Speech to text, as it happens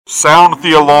Sound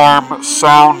the alarm,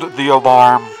 sound the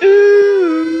alarm.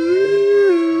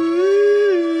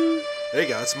 There you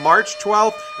go. It's March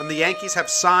 12th, and the Yankees have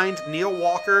signed Neil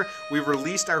Walker. We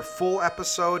released our full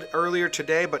episode earlier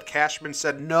today, but Cashman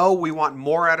said, no, we want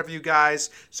more out of you guys.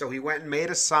 So he went and made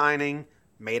a signing.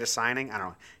 Made a signing? I don't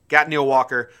know. Got Neil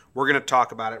Walker. We're going to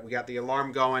talk about it. We got the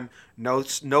alarm going. No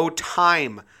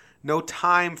time. No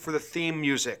time for the theme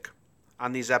music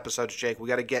on these episodes, Jake. We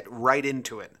got to get right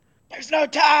into it. There's no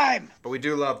time! But we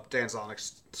do love Dan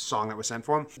Zolnik's song that was sent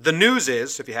for him. The news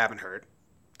is, if you haven't heard,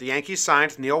 the Yankees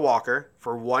signed Neil Walker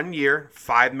for 1 year,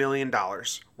 $5 million.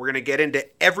 We're going to get into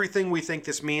everything we think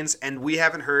this means, and we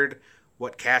haven't heard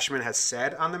what Cashman has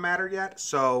said on the matter yet.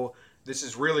 So this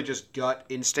is really just gut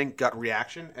instinct, gut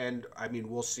reaction, and I mean,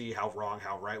 we'll see how wrong,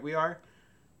 how right we are.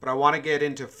 But I want to get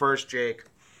into first, Jake,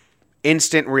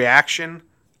 instant reaction.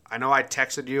 I know I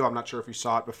texted you. I'm not sure if you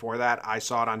saw it before that. I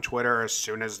saw it on Twitter as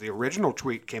soon as the original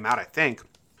tweet came out, I think.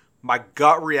 My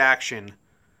gut reaction,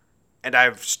 and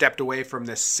I've stepped away from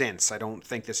this since. I don't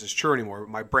think this is true anymore. But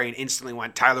my brain instantly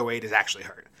went, Tyler Wade is actually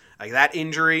hurt. Like, that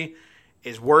injury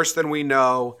is worse than we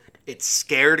know. It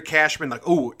scared Cashman. Like,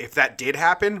 ooh, if that did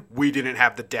happen, we didn't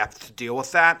have the depth to deal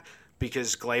with that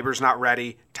because Glaber's not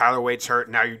ready. Tyler Wade's hurt.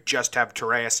 Now you just have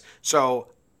Torreyes. So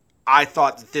I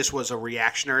thought that this was a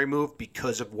reactionary move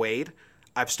because of Wade.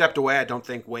 I've stepped away. I don't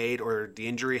think Wade or the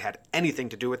injury had anything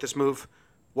to do with this move.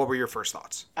 What were your first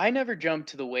thoughts? I never jumped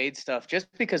to the Wade stuff just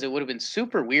because it would have been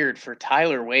super weird for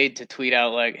Tyler Wade to tweet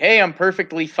out like, hey, I'm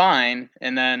perfectly fine.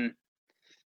 And then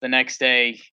the next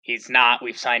day, he's not.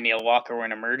 We've signed Neil Walker. We're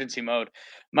in emergency mode.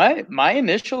 My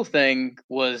initial thing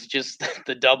was just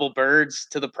the double birds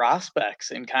to the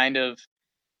prospects and kind of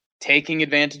taking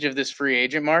advantage of this free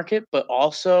agent market, but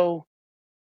also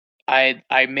I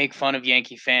make fun of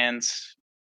Yankee fans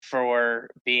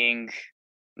for being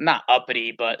not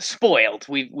uppity, but spoiled.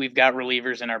 We've got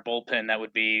relievers in our bullpen that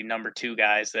would be number two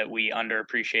guys that we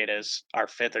underappreciate as our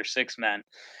fifth or sixth men.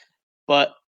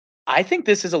 But I think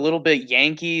this is a little bit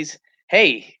Yankees.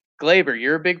 Hey, Glaber,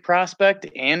 you're a big prospect.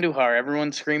 Andujar,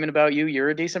 everyone's screaming about you. You're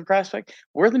a decent prospect.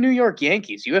 We're the New York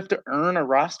Yankees. You have to earn a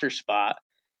roster spot.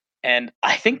 And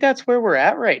I think that's where we're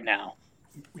at right now.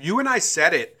 You and I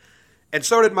said it, and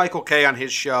so did Michael Kay on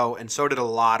his show, and so did a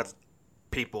lot of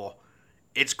people.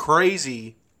 It's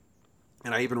crazy,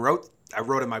 and I wrote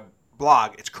in my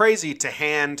blog, it's crazy to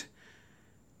hand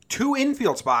two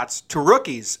infield spots to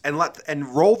rookies and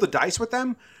roll the dice with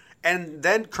them. And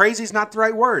then crazy is not the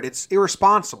right word. It's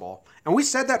irresponsible. And we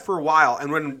said that for a while.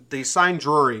 And when they signed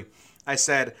Drury, I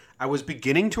said I was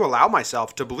beginning to allow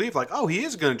myself to believe like, oh, he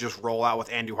is going to just roll out with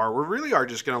Andujar. We really are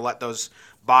just going to let those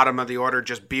bottom of the order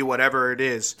just be whatever it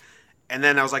is. And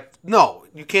then I was like, no,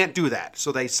 you can't do that.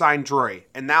 So they signed Drury.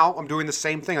 And now I'm doing the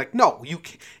same thing. Like, no,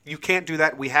 you can't do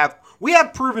that. We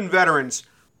have proven veterans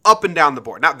up and down the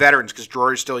board. Not veterans because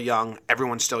Drury's still young.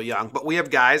 Everyone's still young. But we have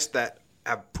guys that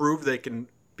have proved they can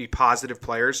be positive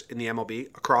players in the MLB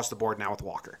across the board now with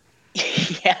Walker.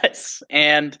 Yes,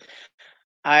 and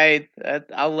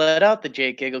I'll let out the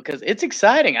Jake giggle because it's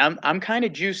exciting. I'm kind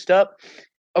of juiced up.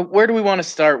 Where do we want to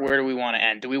start? Where do we want to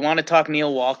end? Do we want to talk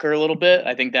Neil Walker a little bit?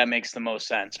 I think that makes the most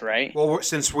sense, right? Well,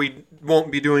 since we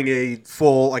won't be doing a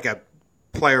full like a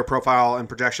player profile and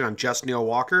projection on just Neil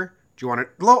Walker, do you want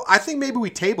to? Well, I think maybe we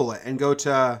table it and go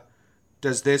to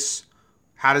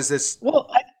how does this?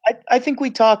 Well, I think we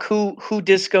talk who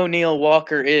Disco Neil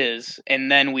Walker is,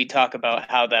 and then we talk about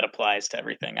how that applies to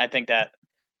everything. I think that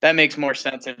makes more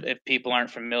sense if people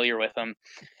aren't familiar with him.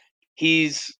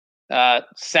 He's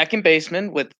second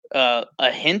baseman with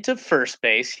a hint of first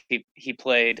base. He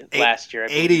played last year.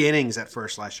 80 innings at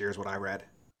first last year is what I read.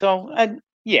 So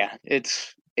yeah,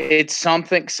 it's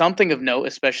something of note,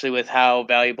 especially with how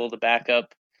valuable the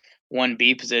backup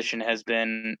 1B position has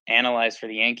been analyzed for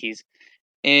the Yankees.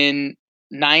 In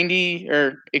 90,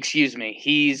 or excuse me,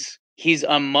 he's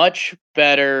a much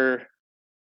better.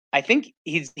 I think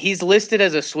he's listed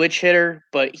as a switch hitter,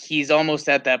 but he's almost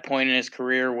at that point in his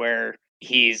career where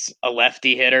he's a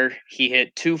lefty hitter. He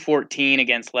hit 214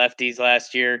 against lefties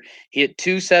last year. He hit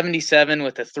 277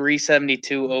 with a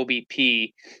 372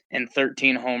 OBP and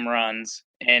 13 home runs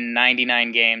in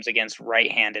 99 games against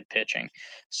right-handed pitching.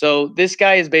 So this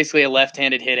guy is basically a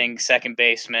left-handed hitting second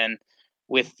baseman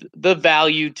with the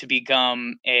value to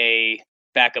become a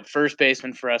backup first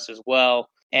baseman for us as well.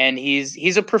 And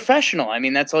he's a professional. I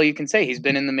mean, that's all you can say. He's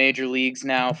been in the major leagues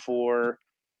now for,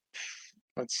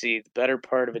 let's see, the better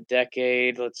part of a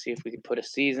decade. Let's see if we can put a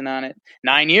season on it.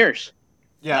 9 years.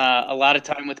 Yeah. A lot of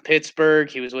time with Pittsburgh.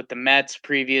 He was with the Mets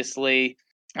previously.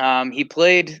 He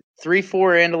played 3,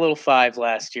 4, and a little 5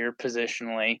 last year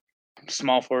positionally.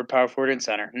 Small forward, power forward, and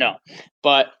center. No.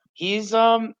 But He's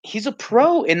a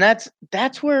pro, and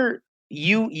that's where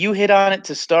you hit on it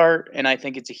to start, and I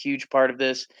think it's a huge part of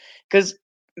this because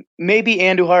maybe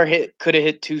Andujar could have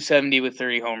hit 270 with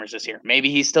 30 homers this year.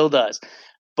 Maybe he still does.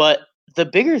 But the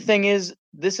bigger thing is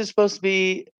this is supposed to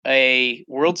be a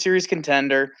World Series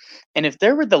contender, and if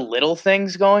there were the little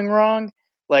things going wrong,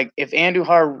 like if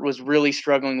Andujar was really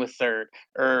struggling with third,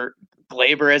 or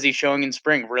Glaber, as he's showing in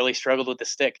spring, really struggled with the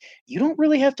stick, you don't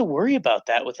really have to worry about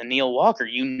that with a Neil Walker.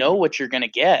 You know what you're going to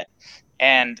get,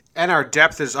 and our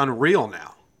depth is unreal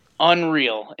now.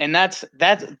 Unreal. And that's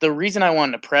the reason I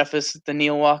wanted to preface the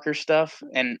Neil Walker stuff,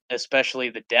 and especially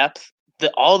the depth.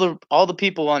 All the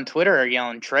people on Twitter are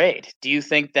yelling trade. Do you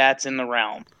think that's in the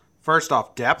realm? First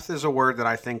off, depth is a word that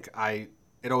I think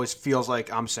it always feels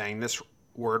like I'm saying this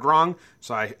word wrong,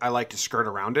 so I like to skirt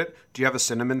around it. Do you have a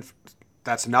synonym?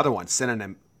 That's another one.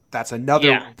 Synonym. That's another.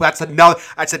 Yeah. That's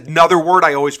another word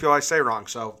I always feel I say wrong.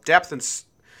 So depth and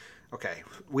okay,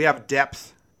 we have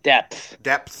depth.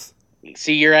 Depth.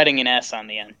 See, you're adding an S on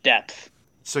the end. Depth.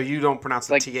 So you don't pronounce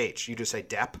the TH. You just say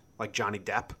Depp, like Johnny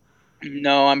Depp?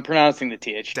 No, I'm pronouncing the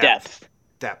TH. Depth.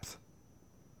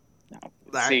 No.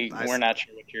 See, we're not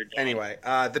sure what you're doing. Anyway,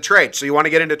 the trade. So you want to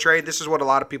get into trade? This is what a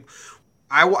lot of people...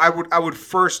 I would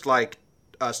first like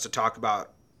us to talk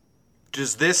about,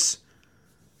 does this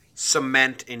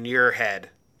cement in your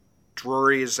head,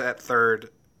 Drury's at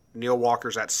third, Neil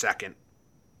Walker's at second,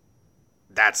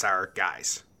 that's our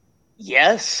guys?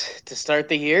 Yes. To start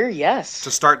the year, yes.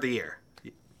 To start the year.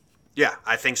 Yeah,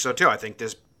 I think so too. I think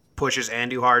this pushes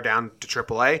Andujar down to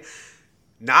AAA.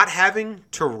 Not having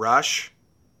to rush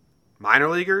minor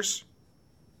leaguers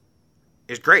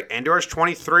is great. Andujar's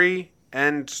 23,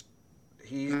 and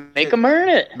make him earn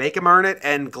it. Make him earn it,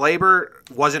 and Glaber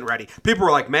wasn't ready. People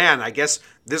were like, man, I guess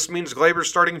this means Glaber's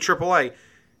starting in AAA.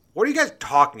 What are you guys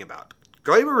talking about?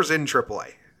 Glaber was in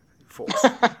AAA. Fools.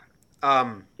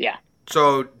 Yeah.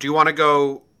 So, do you want to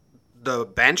go the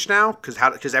bench now?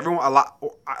 Because everyone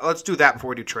let's do that before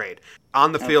we do trade.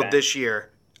 On the field this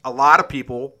year, a lot of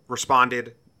people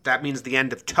responded, that means the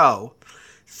end of Toe,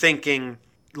 thinking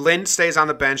Lind stays on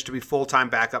the bench to be full-time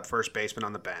backup first baseman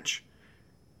on the bench.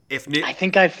 I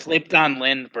think I flipped on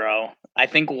Lind, bro. I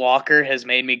think Walker has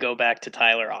made me go back to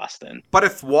Tyler Austin. But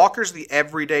if Walker's the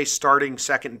everyday starting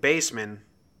second baseman,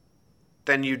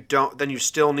 then you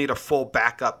still need a full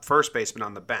backup first baseman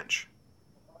on the bench.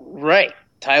 Right.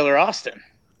 Tyler Austin.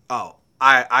 Oh,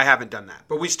 I haven't done that.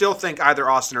 But we still think either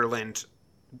Austin or Lind,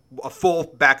 a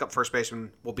full backup first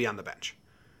baseman, will be on the bench.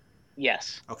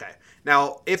 Yes. Okay.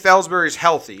 Now, if Ellsbury's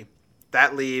healthy,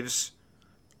 that leaves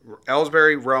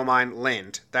Ellsbury, Romine,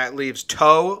 Lind. That leaves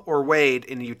Toe or Wade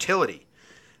in utility.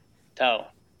 Toe.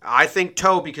 I think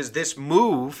Toe, because this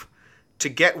move to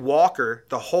get Walker,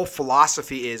 the whole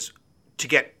philosophy is to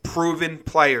get proven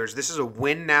players. This is a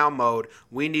win now mode.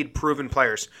 We need proven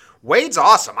players. Wade's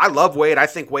awesome. I love Wade. I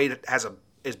think Wade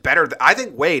is better. I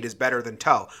think Wade is better than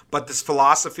Toe. But this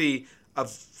philosophy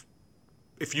of,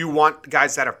 if you want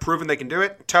guys that have proven they can do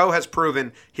it, Toe has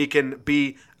proven he can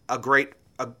be a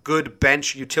good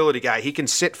bench utility guy. He can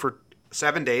sit for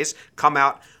 7 days, come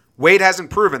out. Wade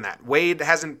hasn't proven that. Wade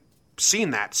hasn't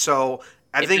seen that. So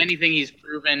I think, if anything, he's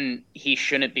proven he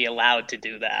shouldn't be allowed to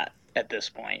do that at this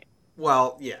point.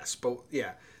 Well, yes, but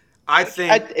yeah. I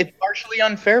think it's partially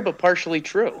unfair, but partially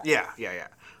true. Yeah.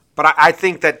 But I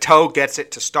think that Toe gets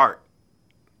it to start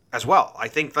as well. I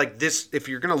think like this, if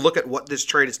you're going to look at what this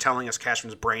trade is telling us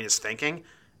Cashman's brain is thinking,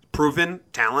 proven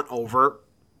talent over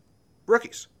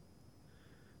rookies.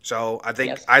 So I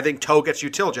think Toe gets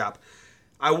util job.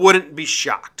 I wouldn't be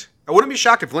shocked. I wouldn't be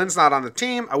shocked if Lynn's not on the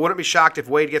team. I wouldn't be shocked if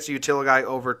Wade gets a util guy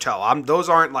over Toe. Those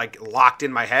aren't like locked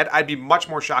in my head. I'd be much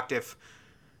more shocked if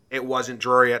it wasn't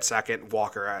Drury at second,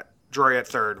 Drury at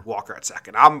third, Walker at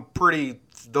second.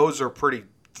 Those are pretty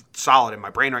solid in my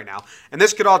brain right now. And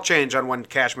this could all change on when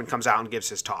Cashman comes out and gives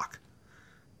his talk.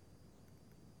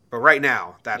 But right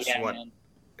now, that's what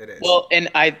it is. Well, and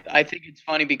I think it's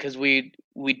funny because we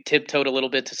tiptoed a little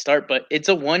bit to start, but it's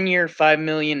a 1 year, $5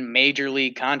 million major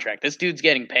league contract. This dude's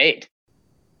getting paid.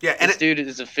 Yeah, and this dude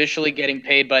is officially getting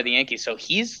paid by the Yankees, so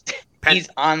he's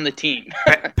on the team.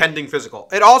 Pending physical.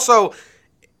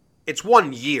 It's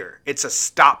 1 year. It's a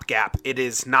stopgap. It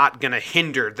is not going to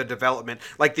hinder the development.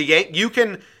 Like you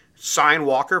can sign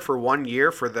Walker for 1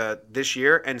 year for this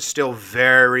year and still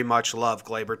very much love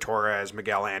Glaber, Torreyes,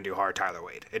 Miguel Andujar, Tyler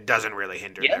Wade. It doesn't really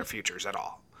hinder their futures at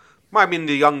all. I mean,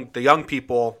 the young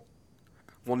people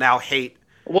will now hate.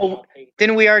 Well,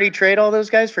 didn't we already trade all those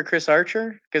guys for Chris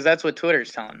Archer? Because that's what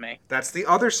Twitter's telling me. That's the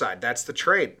other side. That's the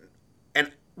trade.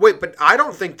 And wait, but I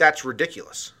don't think that's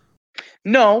ridiculous.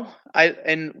 No,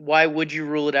 and why would you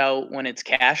rule it out when it's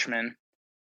Cashman?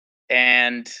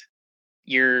 and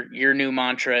your new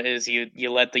mantra is you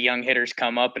let the young hitters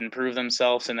come up and prove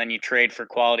themselves, and then you trade for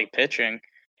quality pitching.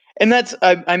 And that's,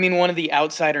 I mean, one of the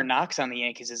outsider knocks on the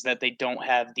Yankees is that they don't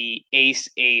have the ace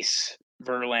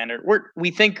Verlander.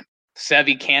 We think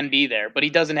Sevy can be there, but he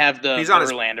doesn't have the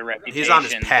Verlander reputation. He's on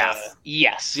his path.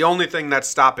 Yes. The only thing that's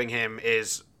stopping him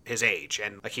is his age,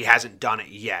 and like he hasn't done it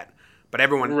yet. But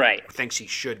everyone thinks he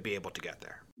should be able to get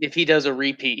there. If he does a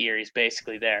repeat year, he's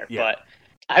basically there. Yeah. But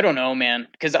I don't know, man,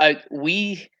 because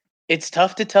it's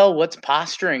tough to tell what's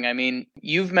posturing. I mean,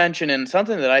 you've mentioned, and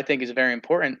something that I think is very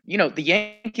important, the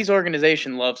Yankees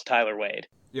organization loves Tyler Wade.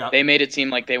 Yeah. They made it seem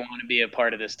like they want to be a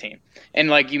part of this team. And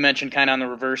like you mentioned, kind of on the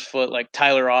reverse foot, like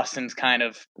Tyler Austin's kind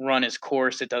of run his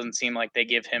course. It doesn't seem like they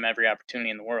give him every opportunity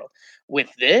in the world. With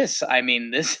this, I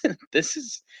mean, this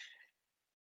is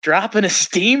dropping a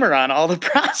steamer on all the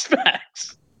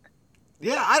prospects.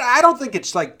 Yeah, I don't think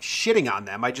it's like shitting on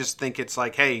them. I just think it's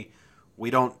like, hey, we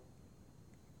don't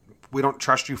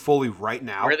trust you fully right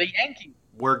now. We're the Yankees.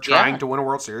 We're trying to win a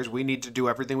World Series. We need to do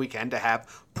everything we can to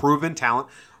have proven talent.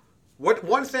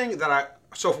 One thing that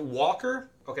Walker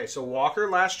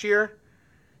last year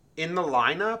in the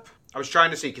lineup, I was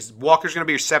trying to see because Walker's going to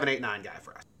be your 7, 8, 9 guy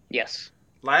for us. Yes.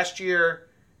 Last year,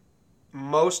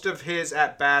 most of his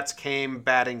at-bats came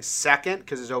batting second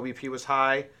because his OBP was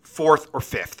high, fourth or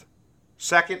fifth.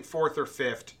 Second, fourth, or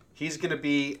fifth. He's going to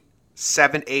be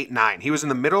 7, 8, 9. He was in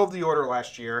the middle of the order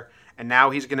last year, and now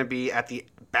he's going to be at the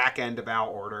back end of our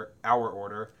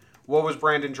order. What was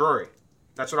Brandon Drury?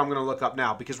 That's what I'm going to look up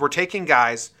now because we're taking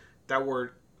guys that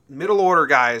were middle order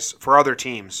guys for other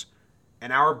teams,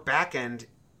 and our back end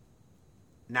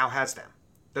now has them.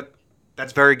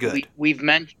 That's very good. We've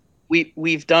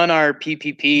done our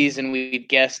PPPs and we've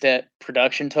guessed at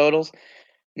production totals.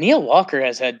 Neil Walker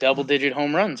has had double-digit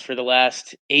home runs for the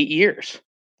last 8 years,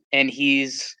 and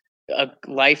he's a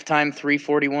lifetime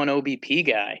 341 OBP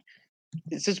guy.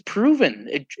 This is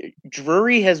proven.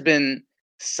 Drury has been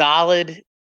solid,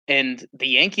 and the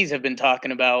Yankees have been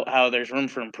talking about how there's room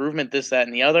for improvement, this, that,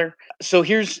 and the other. So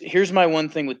here's my one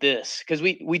thing with this, because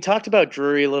we talked about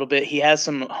Drury a little bit. He has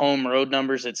some home road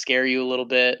numbers that scare you a little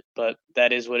bit, but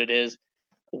that is what it is.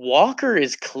 Walker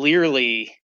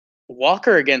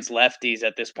against lefties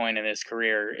at this point in his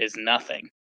career is nothing.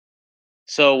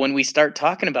 So when we start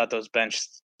talking about those bench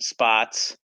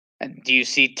spots,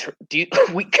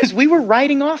 because we were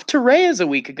writing off Torreyes a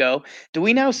week ago. Do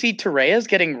we now see Torreyes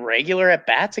getting regular at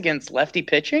bats against lefty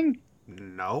pitching?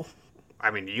 No.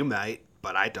 I mean, you might,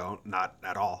 but I don't. Not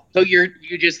at all. So you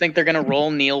just think they're going to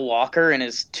roll Neil Walker and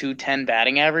his .210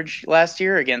 batting average last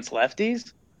year against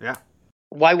lefties? Yeah.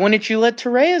 Why wouldn't you let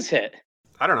Torreyes hit?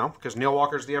 I don't know, because Neil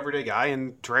Walker's the everyday guy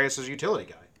and Torreyes is a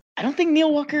utility guy. I don't think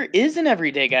Neil Walker is an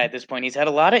everyday guy at this point. He's had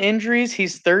a lot of injuries.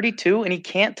 He's 32, and he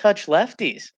can't touch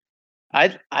lefties.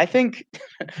 I think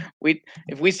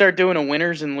if we start doing a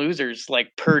winners and losers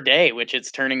like per day, which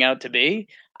it's turning out to be,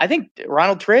 I think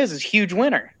Ronald Torreyes is a huge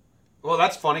winner. Well,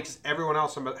 that's funny because everyone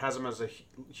else has him as a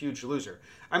huge loser.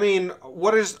 I mean,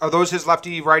 are those his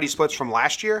lefty-righty splits from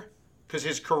last year? Because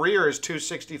his career is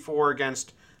 264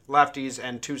 against lefties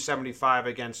and 275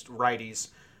 against righties.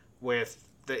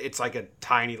 It's like a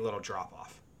tiny little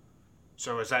drop-off.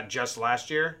 So is that just last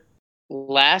year?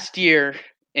 Last year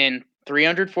in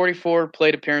 344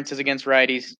 plate appearances against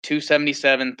righties,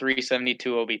 277,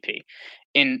 372 OBP.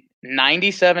 In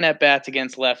 97 at-bats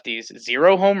against lefties,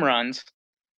 0 home runs,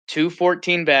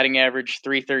 214 batting average,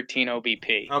 313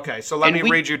 OBP. Okay, so let me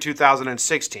read you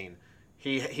 2016.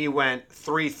 He went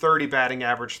 330 batting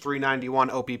average, 391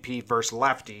 OBP versus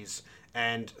lefties,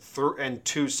 and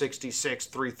 266,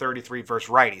 333 versus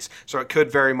righties. So it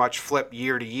could very much flip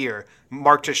year to year.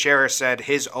 Mark Teixeira said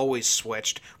his always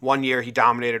switched. One year he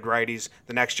dominated righties.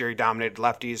 The next year he dominated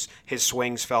lefties. His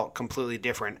swings felt completely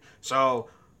different. So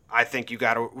I think you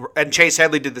got to – and Chase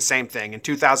Headley did the same thing. In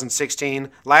 2016,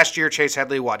 last year Chase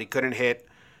Headley, he couldn't hit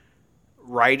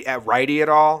righty at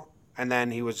all, and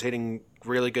then he was hitting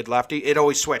really good lefty. It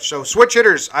always switched. So switch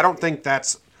hitters, I don't think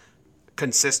that's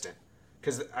consistent.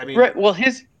 Because I mean, right. Well,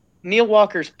 Neil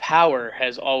Walker's power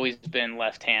has always been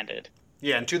left-handed.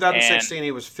 Yeah, in 2016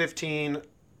 he was 15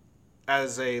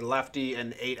 as a lefty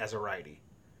and 8 as a righty.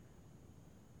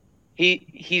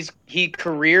 He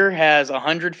career has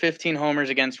 115 homers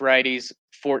against righties,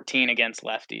 14 against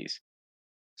lefties.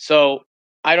 So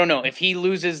I don't know if he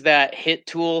loses that hit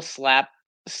tool slap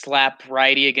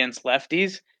righty against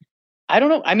lefties. I don't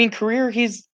know. I mean, career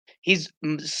he's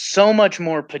so much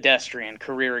more pedestrian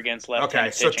career against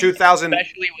left-handed pitching,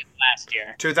 especially with last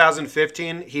year.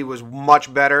 2015, he was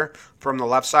much better from the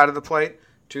left side of the plate.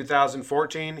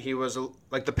 2014, he was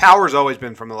like the power's always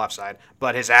been from the left side,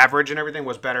 but his average and everything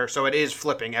was better. So it is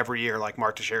flipping every year, like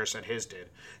Mark Teixeira said his did.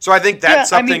 So I think that's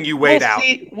something you weighed out.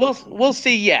 We'll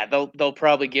see. Yeah, they'll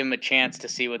probably give him a chance to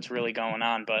see what's really going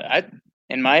on. But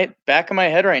in my back of my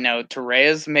head right now,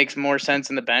 Torreyes makes more sense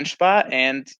in the bench spot,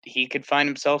 and he could find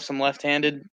himself some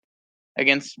left-handed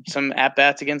against some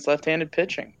at-bats against left-handed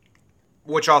pitching.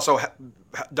 Which also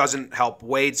doesn't help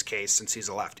Wade's case since he's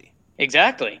a lefty.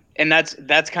 Exactly. And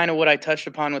that's kind of what I touched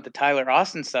upon with the Tyler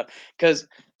Austin stuff.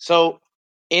 So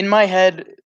in my head,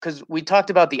 because we talked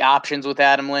about the options with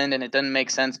Adam Lind, and it doesn't make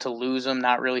sense to lose him,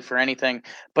 not really for anything.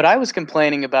 But I was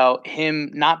complaining about him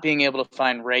not being able to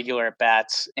find regular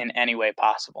at-bats in any way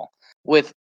possible.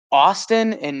 With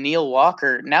Austin and Neil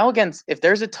Walker, now against, if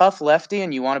there's a tough lefty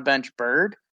and you want to bench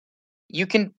Bird, you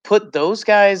can put those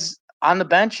guys on the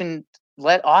bench and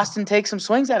let Austin take some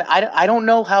swings at it. I don't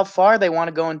know how far they want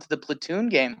to go into the platoon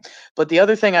game. But the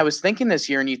other thing I was thinking this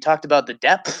year, and you talked about the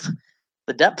depth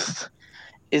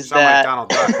is Sound that like Donald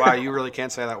Duck. Wow, you really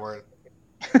can't say that word.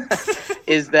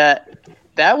 is that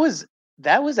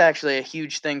was actually a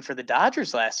huge thing for the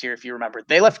Dodgers last year, if you remember.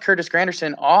 They left Curtis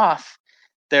Granderson off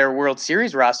their World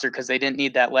Series roster because they didn't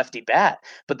need that lefty bat.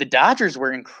 But the Dodgers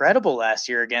were incredible last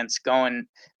year against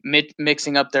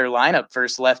mixing up their lineup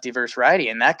versus lefty versus righty.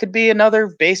 And that could be another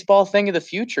baseball thing of the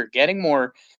future, getting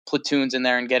more platoons in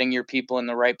there and getting your people in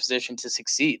the right position to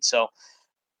succeed. So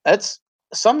that's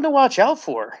something to watch out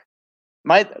for.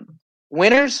 My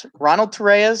winners, Ronald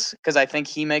Torreyes, because I think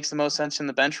he makes the most sense in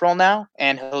the bench role now,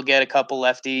 and he'll get a couple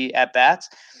lefty at-bats.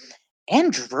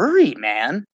 And Drury,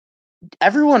 man.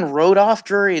 Everyone wrote off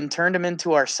Drury and turned him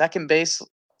into our second base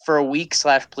for a week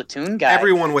 / platoon guy.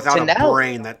 Everyone without a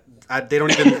brain that they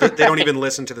don't even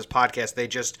listen to this podcast.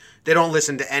 They don't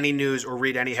listen to any news or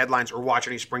read any headlines or watch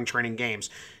any spring training games.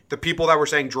 The people that were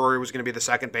saying Drury was going to be the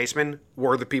second baseman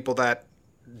were the people that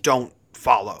don't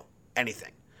follow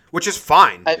anything, which is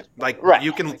fine. Right.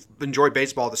 You can enjoy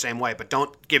baseball the same way, but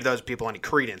don't give those people any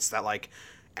credence that like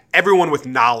everyone with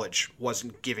knowledge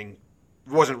wasn't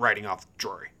writing off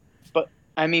Drury.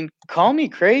 I mean, call me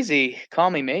crazy,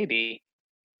 call me maybe.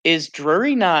 Is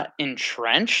Drury not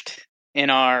entrenched in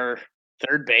our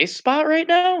third base spot right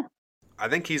now? I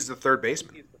think he's the third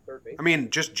baseman. I mean,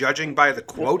 just judging by the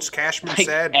quotes Cashman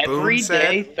said, every Boone said.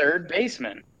 day third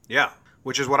baseman. Yeah,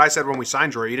 which is what I said when we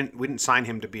signed Drury. We didn't sign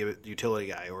him to be a utility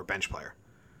guy or a bench player.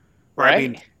 Or right. I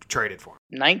mean, traded for him.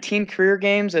 19 career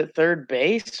games at third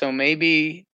base, so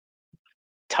maybe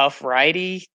tough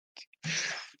righty.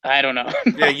 I don't know.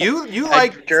 Yeah, you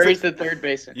like Drury's the third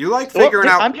baseman. You like figuring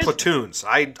out platoons.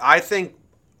 I think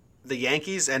the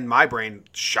Yankees and my brain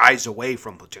shies away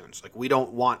from platoons. Like we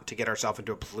don't want to get ourselves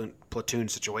into a platoon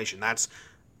situation. That's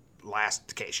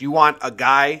last case. You want a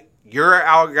guy. You're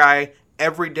our guy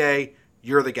every day.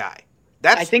 You're the guy.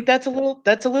 I think that's a little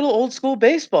old school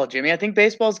baseball, Jimmy. I think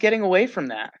baseball's getting away from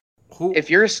that. If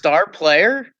you're a star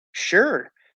player, sure.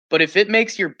 But if it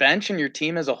makes your bench and your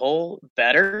team as a whole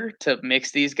better to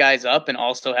mix these guys up and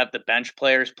also have the bench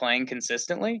players playing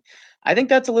consistently, I think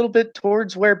that's a little bit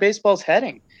towards where baseball's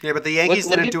heading. Yeah, but the Yankees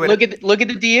didn't do it. Look at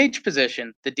the DH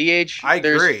position. The DH, I agree.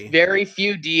 There's very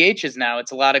few DHs now.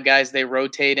 It's a lot of guys they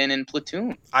rotate in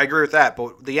platoon. I agree with that,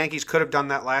 but the Yankees could have done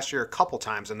that last year a couple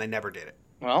times, and they never did it.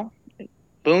 Well,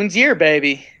 Boone's year,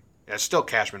 baby. Yeah, still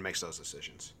Cashman makes those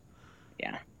decisions.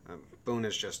 Yeah. Boone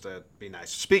is just be nice.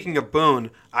 Speaking of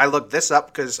Boone, I looked this up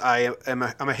because I'm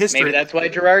a history. Maybe that's why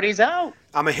Girardi's out.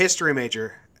 I'm a history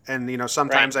major, and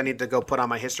sometimes I need to go put on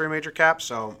my history major cap.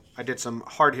 So I did some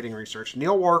hard hitting research.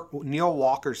 Neil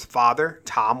Walker's father,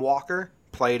 Tom Walker,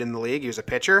 played in the league. He was a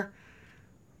pitcher.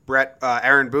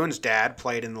 Aaron Boone's dad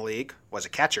played in the league, was a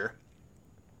catcher.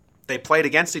 They played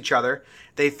against each other.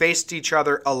 They faced each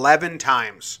other 11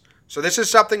 times. So this is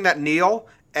something that Neil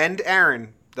and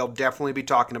Aaron. They'll definitely be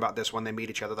talking about this when they meet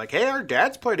each other. Like, hey, our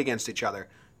dads played against each other.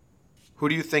 Who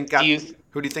do you think got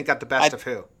the best of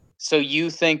who? So you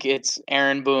think it's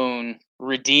Aaron Boone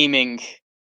redeeming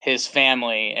his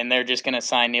family, and they're just going to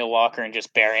sign Neil Walker and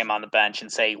just bury him on the bench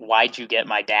and say, "Why'd you get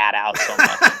my dad out so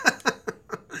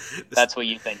much?" That's what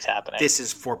you think's happening. This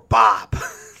is for Bob.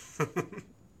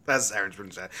 That's Aaron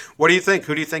Boone's dad. What do you think?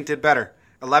 Who do you think did better?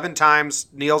 11 times.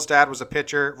 Neil's dad was a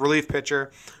pitcher, relief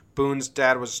pitcher. Boone's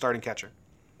dad was a starting catcher.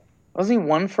 Wasn't he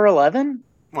 1 for 11?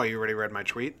 Well, you already read my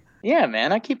tweet. Yeah,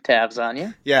 man, I keep tabs on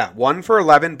you. Yeah, 1 for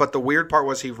 11, but the weird part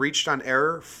was he reached on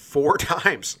error 4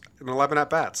 times in 11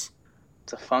 at-bats.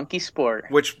 It's a funky sport.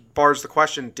 Which bars the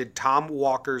question, did Tom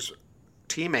Walker's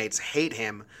teammates hate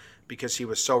him because he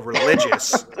was so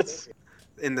religious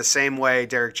in the same way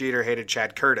Derek Jeter hated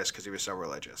Chad Curtis because he was so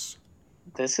religious?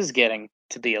 This is getting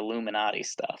to the Illuminati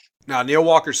stuff. Now, Neil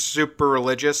Walker's super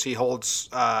religious. He holds,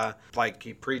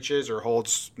 he preaches or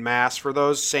holds mass for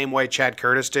those, same way Chad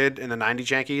Curtis did in the '90s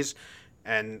Yankees.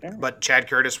 But Chad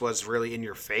Curtis was really in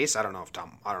your face. I don't know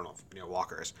if Neil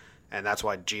Walker is, and that's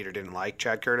why Jeter didn't like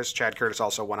Chad Curtis. Chad Curtis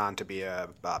also went on to be a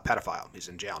pedophile. He's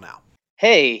in jail now.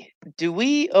 Hey, do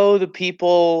we owe the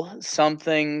people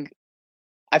something?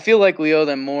 I feel like we owe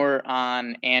them more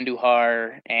on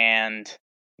Andujar and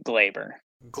Glaber.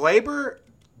 Glaber,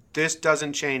 this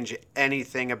doesn't change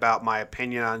anything about my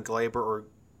opinion on Glaber, or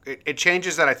it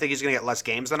changes that I think he's going to get less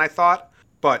games than I thought.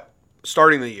 But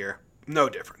starting the year, no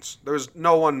difference. There was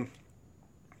no one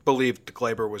believed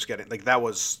Glaber was getting that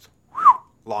was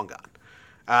long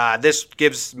gone. This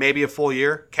gives maybe a full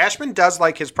year. Cashman does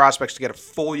like his prospects to get a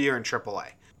full year in AAA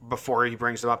before he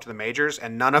brings them up to the majors,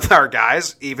 and none of our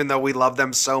guys, even though we love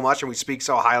them so much and we speak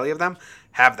so highly of them,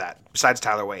 have that. Besides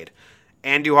Tyler Wade,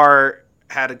 Andujar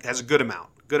has a good amount,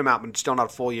 but still not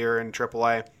a full year in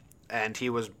AAA, and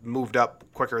he was moved up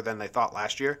quicker than they thought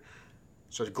last year.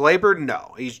 So Glaber,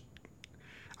 no,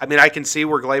 I can see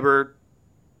where Glaber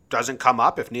doesn't come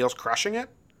up if Neil's crushing it.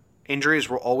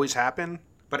 Injuries will always happen.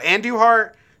 But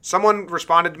Andujar, someone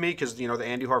responded to me because, the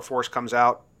Andujar force comes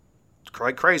out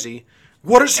like crazy.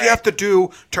 What does he have to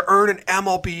do to earn an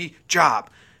MLB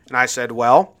job? And I said,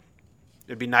 well,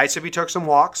 it'd be nice if he took some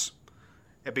walks.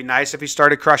 It'd be nice if he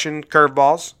started crushing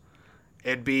curveballs.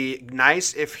 It'd be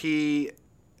nice if he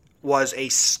was a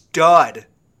stud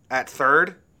at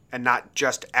third and not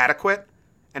just adequate.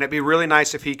 And it'd be really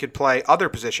nice if he could play other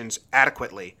positions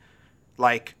adequately,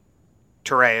 like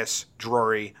Torreyes,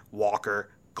 Drury, Walker,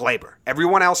 Glaber.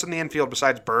 Everyone else in the infield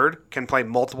besides Bird can play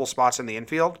multiple spots in the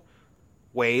infield.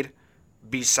 Wade,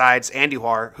 besides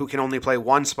Andujar, who can only play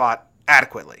one spot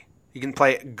adequately. He can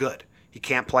play it good. He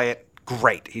can't play it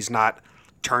great. He's not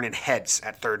turning heads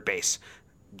at third base.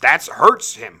 That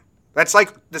hurts him. That's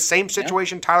like the same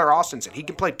situation Tyler Austin's in. He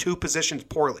can play two positions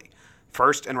poorly,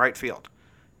 first and right field.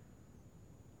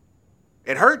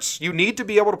 It hurts. You need to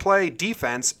be able to play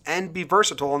defense and be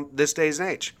versatile in this day's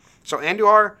age. So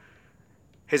Andujar,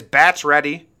 his bat's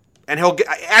ready, and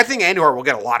I think Andujar will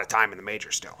get a lot of time in the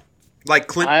majors still, like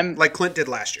Clint did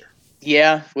last year.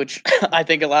 Yeah, which I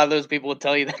think a lot of those people would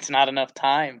tell you that's not enough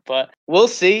time, but we'll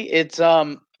see. It's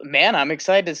man, I'm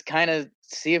excited to kind of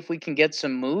see if we can get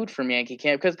some mood from Yankee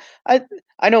camp, because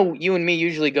I know you and me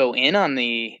usually go in on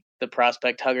the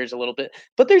prospect huggers a little bit,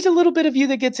 but there's a little bit of you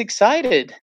that gets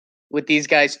excited with these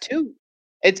guys too.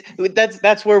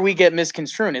 That's where we get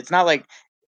misconstrued. It's not like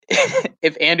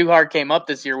if Andujar came up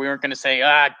this year, we weren't going to say,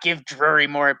 give Drury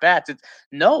more at bats. It's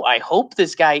no, I hope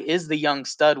this guy is the young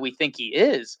stud we think he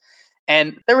is.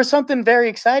 And there was something very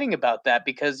exciting about that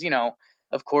because,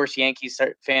 of course, Yankees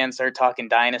fans start talking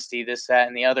dynasty, this, that,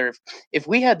 and the other. If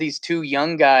we had these two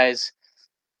young guys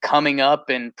coming up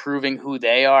and proving who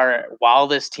they are while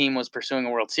this team was pursuing a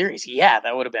World Series, yeah,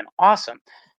 that would have been awesome.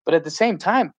 But at the same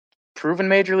time, proven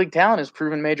major league talent is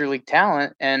proven major league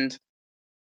talent. And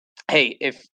hey,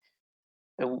 if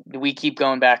we keep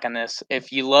going back on this,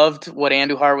 if you loved what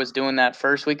Andujar was doing that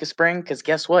first week of spring, because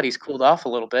guess what? He's cooled off a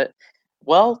little bit.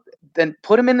 Well, then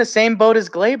put him in the same boat as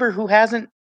Glaber, who hasn't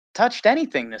touched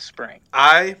anything this spring.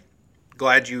 I'm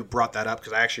glad you brought that up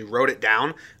because I actually wrote it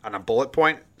down on a bullet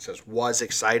point. It says, was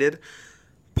excited.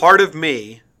 Part of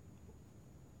me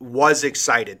was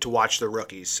excited to watch the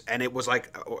rookies, and it was a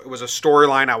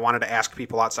storyline I wanted to ask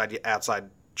people outside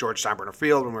George Steinbrenner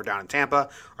Field when we were down in Tampa.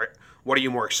 What are you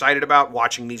more excited about,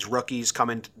 watching these rookies come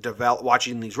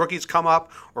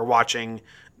up, or watching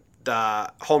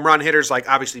the home run hitters? Like,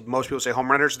 obviously, most people say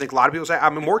home run hitters. I think a lot of people say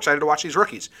I'm more excited to watch these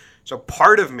rookies. So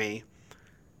part of me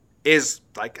is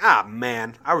like,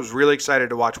 man, I was really excited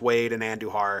to watch Wade and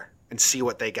Andujar and see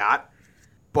what they got.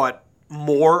 But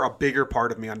a bigger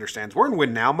part of me understands we're in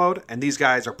win now mode, and these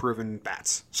guys are proven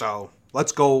bats. So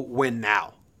let's go win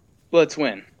now. Let's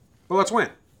win. Well, let's win.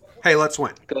 Hey, let's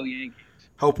win. Go Yankees.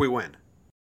 Hope we win.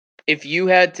 If you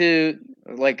had to,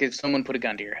 if someone put a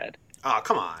gun to your head. Oh,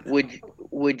 come on.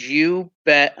 Would you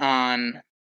bet on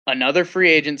another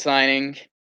free agent signing,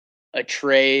 a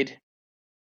trade,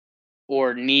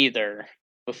 or neither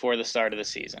before the start of the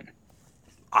season?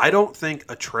 I don't think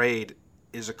a trade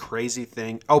is a crazy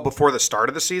thing. Oh, before the start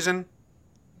of the season?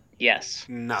 Yes.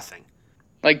 Nothing.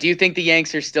 Do you think the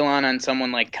Yanks are still on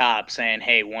someone like Cobb saying,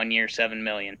 hey, 1 year, $7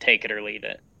 million, take it or leave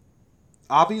it?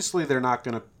 Obviously, they're not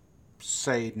going to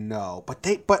say no, but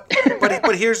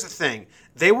here's the thing: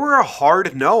 they were a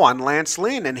hard no on Lance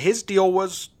Lynn, and his deal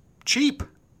was cheap.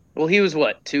 Well, he was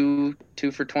what, two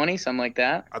for 20, something like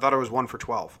that. I thought it was 1 for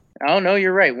 12. Oh no,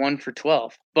 you're right, 1 for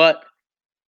 12. But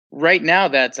right now,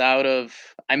 that's out of.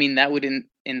 I mean, that would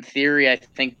in theory, I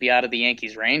think, be out of the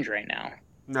Yankees' range right now.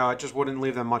 No, it just wouldn't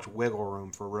leave them much wiggle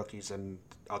room for rookies and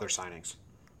other signings.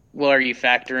 Well, are you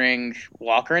factoring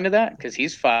Walker into that? Because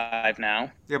he's 5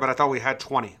 now. Yeah, but I thought we had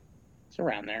 20. It's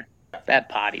around there. Bad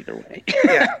pot either way.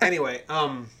 Yeah. Anyway,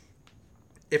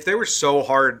 if they were so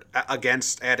hard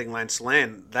against adding Lance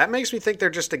Lynn, that makes me think they're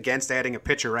just against adding a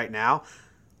pitcher right now.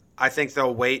 I think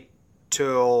they'll wait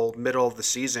till middle of the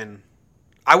season.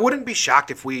 I wouldn't be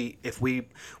shocked if we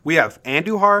have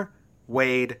Andujar,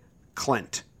 Wade,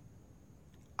 Clint.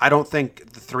 I don't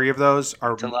think the three of those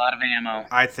are. It's a lot of ammo.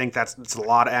 I think it's a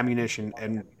lot of ammunition,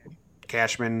 and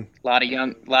Cashman. A lot of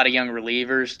young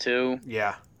relievers too.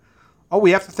 Yeah. Oh,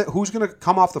 we have to. Who's going to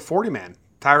come off the 40-man?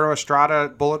 Tyro Estrada,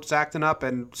 bullets acting up,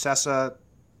 and Sessa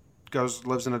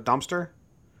lives in a dumpster.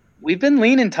 We've been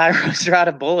leaning Tyro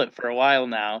Estrada bullet for a while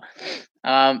now.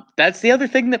 That's the other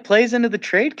thing that plays into the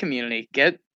trade community.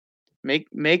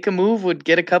 Make a move would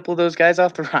get a couple of those guys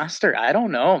off the roster. I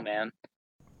don't know, man.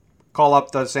 Call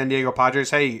up the San Diego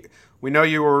Padres. Hey, we know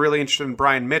you were really interested in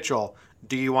Brian Mitchell.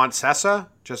 Do you want Sessa?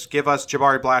 Just give us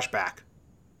Jabari Blash back.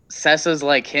 Sessa's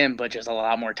like him, but just a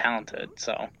lot more talented.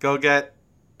 So go get.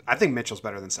 I think Mitchell's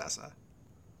better than Sessa.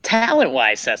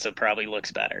 Talent-wise, Sessa probably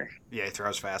looks better. Yeah, he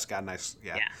throws fast. Got nice.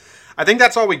 Yeah. I think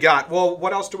that's all we got. Well,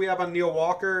 what else do we have on Neil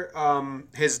Walker?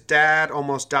 His dad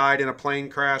almost died in a plane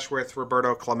crash with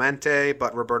Roberto Clemente,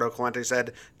 but Roberto Clemente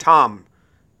said, "Tom,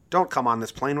 don't come on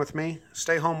this plane with me.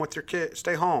 Stay home with your kid.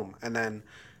 Stay home." And then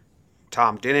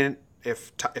Tom didn't.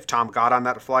 If Tom got on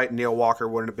that flight, Neil Walker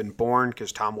wouldn't have been born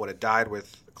because Tom would have died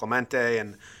with Clemente.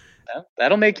 And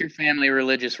that'll make your family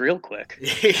religious real quick.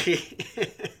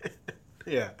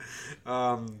 Yeah.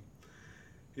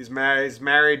 He's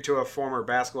married to a former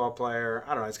basketball player.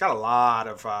 I don't know. He's got a lot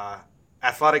of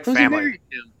athletic Who's family. he married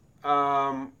to?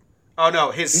 Oh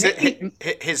no,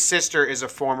 his sister is a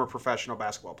former professional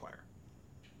basketball player.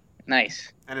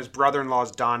 Nice. And his brother-in-law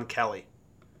is Don Kelly.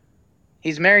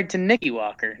 He's married to Nikki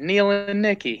Walker. Neil and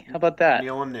Nikki. How about that?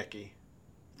 Neil and Nikki.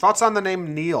 Thoughts on the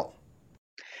name Neil?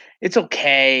 It's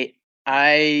okay.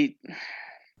 You're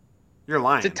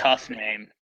lying. It's a tough name.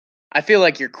 I feel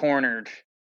like you're cornered.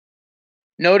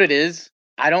 Know what it is?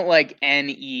 I don't like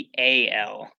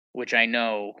Neal, which I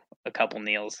know a couple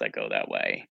Neils that go that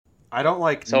way. I don't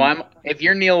like. So if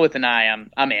you're Neil with an I,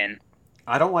 I'm in.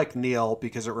 I don't like Neil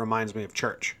because it reminds me of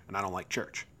church, and I don't like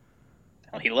church.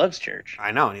 Well, he loves church.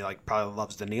 I know, and he probably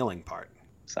loves the kneeling part.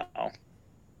 So,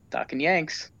 talking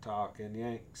Yanks. Talking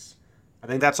Yanks. I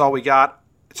think that's all we got.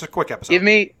 It's a quick episode. Give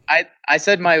me. I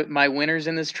said my winners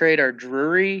in this trade are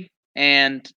Drury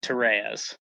and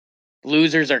Torreyes.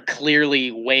 Losers are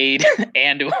clearly Wade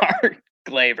and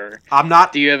Gleyber. I'm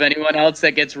not. Do you have anyone else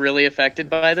that gets really affected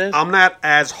by this? I'm not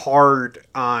as hard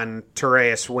on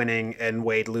Torreyes winning and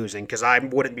Wade losing because I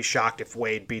wouldn't be shocked if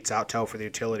Wade beats out Toe for the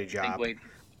utility job.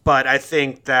 But I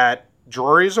think that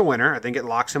Drury is a winner. I think it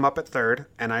locks him up at third.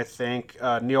 And I think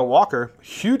Neil Walker,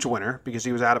 huge winner because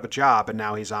he was out of a job and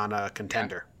now he's on a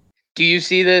contender. Do you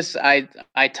see this? I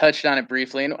touched on it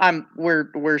briefly, and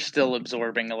we're still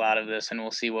absorbing a lot of this, and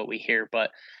we'll see what we hear.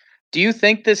 But do you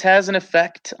think this has an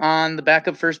effect on the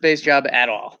backup first base job at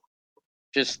all?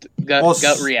 Just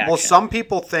gut reaction. Well, some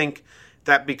people think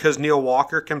that because Neil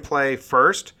Walker can play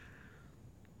first,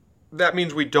 that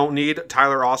means we don't need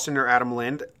Tyler Austin or Adam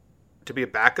Lind to be a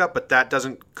backup, but that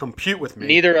doesn't compute with me.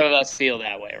 Neither of us feel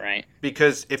that way, right?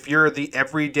 Because if you're the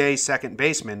everyday second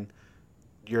baseman,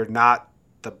 you're not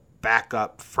the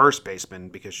backup first baseman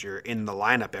because you're in the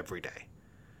lineup every day.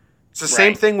 It's the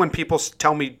same thing when people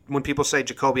say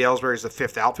Jacoby Ellsbury is the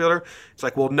fifth outfielder. It's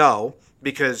like, well, no,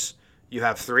 because you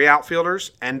have three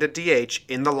outfielders and a DH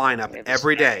in the lineup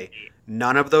every day.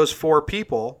 None of those four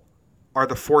people are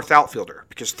the fourth outfielder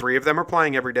because three of them are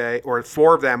playing every day or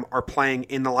four of them are playing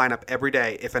in the lineup every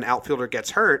day. If an outfielder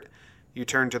gets hurt, you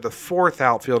turn to the fourth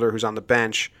outfielder who's on the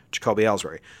bench, Jacoby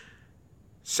Ellsbury.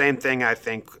 Same thing, I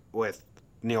think, with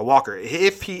Neil Walker.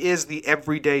 If he is the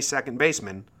everyday second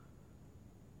baseman,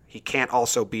 he can't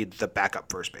also be the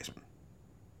backup first baseman.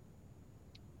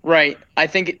 Right. I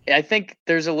think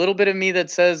there's a little bit of me that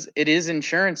says it is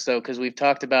insurance, though, because we've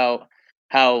talked about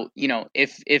how,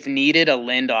 if needed, a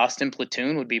Lind Austin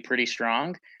platoon would be pretty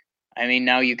strong. I mean,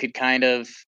 now you could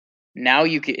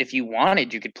if you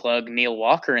wanted, you could plug Neil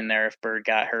Walker in there if Bird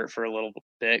got hurt for a little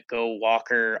bit, go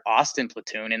Walker Austin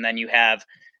platoon, and then you have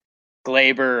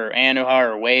Gleyber or Andujar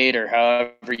or Wade or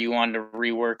however you wanted to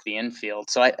rework the infield.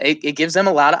 So it gives them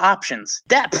a lot of options.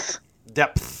 Depth.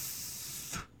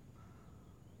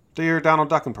 Do your Donald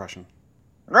Duck impression.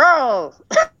 Roll.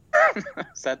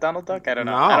 Is that Donald Duck? I don't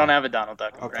know. No. I don't have a Donald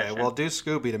Duck impression. Okay, well, do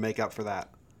Scooby to make up for that.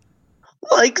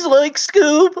 Like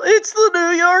Scoop, it's the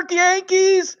New York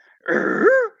Yankees.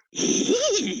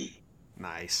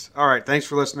 Nice. All right. Thanks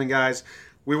for listening, guys.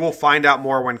 We will find out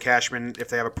more when Cashman, if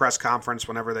they have a press conference,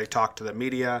 whenever they talk to the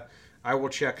media. I will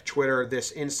check Twitter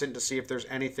this instant to see if there's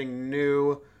anything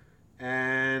new.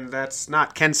 And that's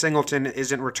not. Ken Singleton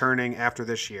isn't returning after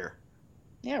this year.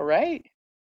 Yeah, right?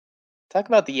 Talk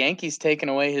about the Yankees taking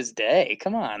away his day.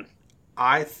 Come on.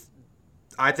 I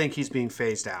think he's being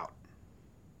phased out.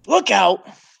 Look out.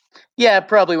 Yeah,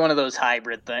 probably one of those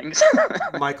hybrid things.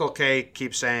 Michael K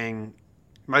keeps saying,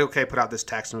 Michael K put out this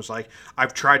text and was like,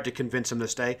 I've tried to convince him to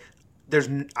stay.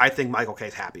 I think Michael K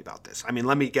is happy about this. I mean,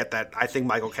 let me get that. I think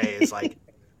Michael K is like,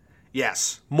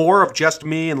 yes, more of just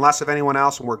me and less of anyone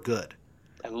else, and we're good.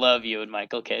 I love you and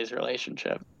Michael K's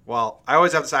relationship. Well, I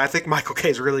always have to say, I think Michael K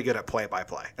is really good at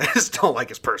play-by-play. I just don't like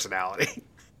his personality.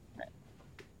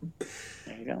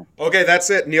 There you go. Okay, that's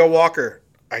it. Neil Walker.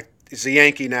 He's a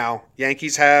Yankee now.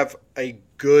 Yankees have a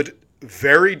good,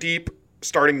 very deep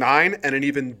starting nine and an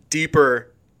even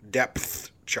deeper depth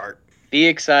chart. Be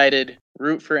excited.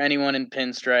 Root for anyone in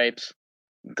pinstripes.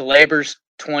 Glaber's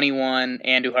 21,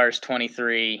 Andujar's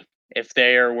 23. If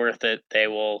they are worth it, they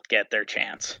will get their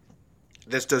chance.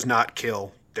 This does not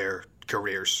kill their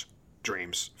careers,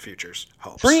 dreams, futures,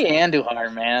 hopes. Free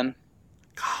Andujar, man.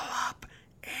 Call up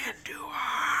Andujar.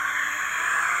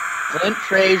 Clint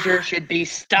Frazier should be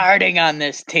starting on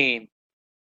this team.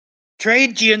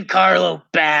 Trade Giancarlo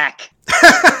back.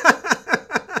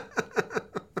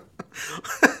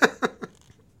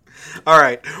 All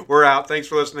right, we're out. Thanks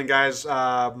for listening, guys.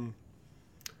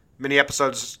 Mini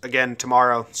episodes again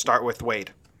tomorrow. Start with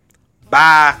Wade.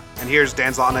 Bye. And here's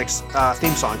Dan Zlotnick's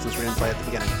theme song since we didn't play at the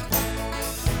beginning.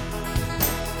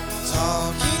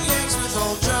 Talking Yanks with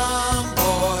old John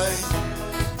Boy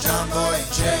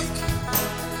and Jake.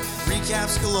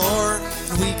 Recaps galore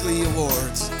and weekly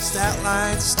awards. Stat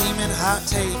lines, steaming hot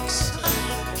takes.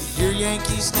 Get your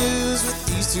Yankees news with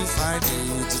these two fine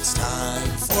dudes. It's time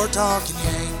for Talking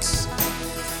Yanks.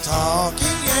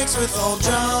 Talking Yanks with old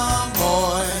John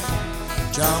Boy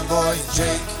and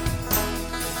Jake.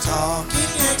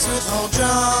 Talking Yanks with old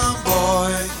John Boy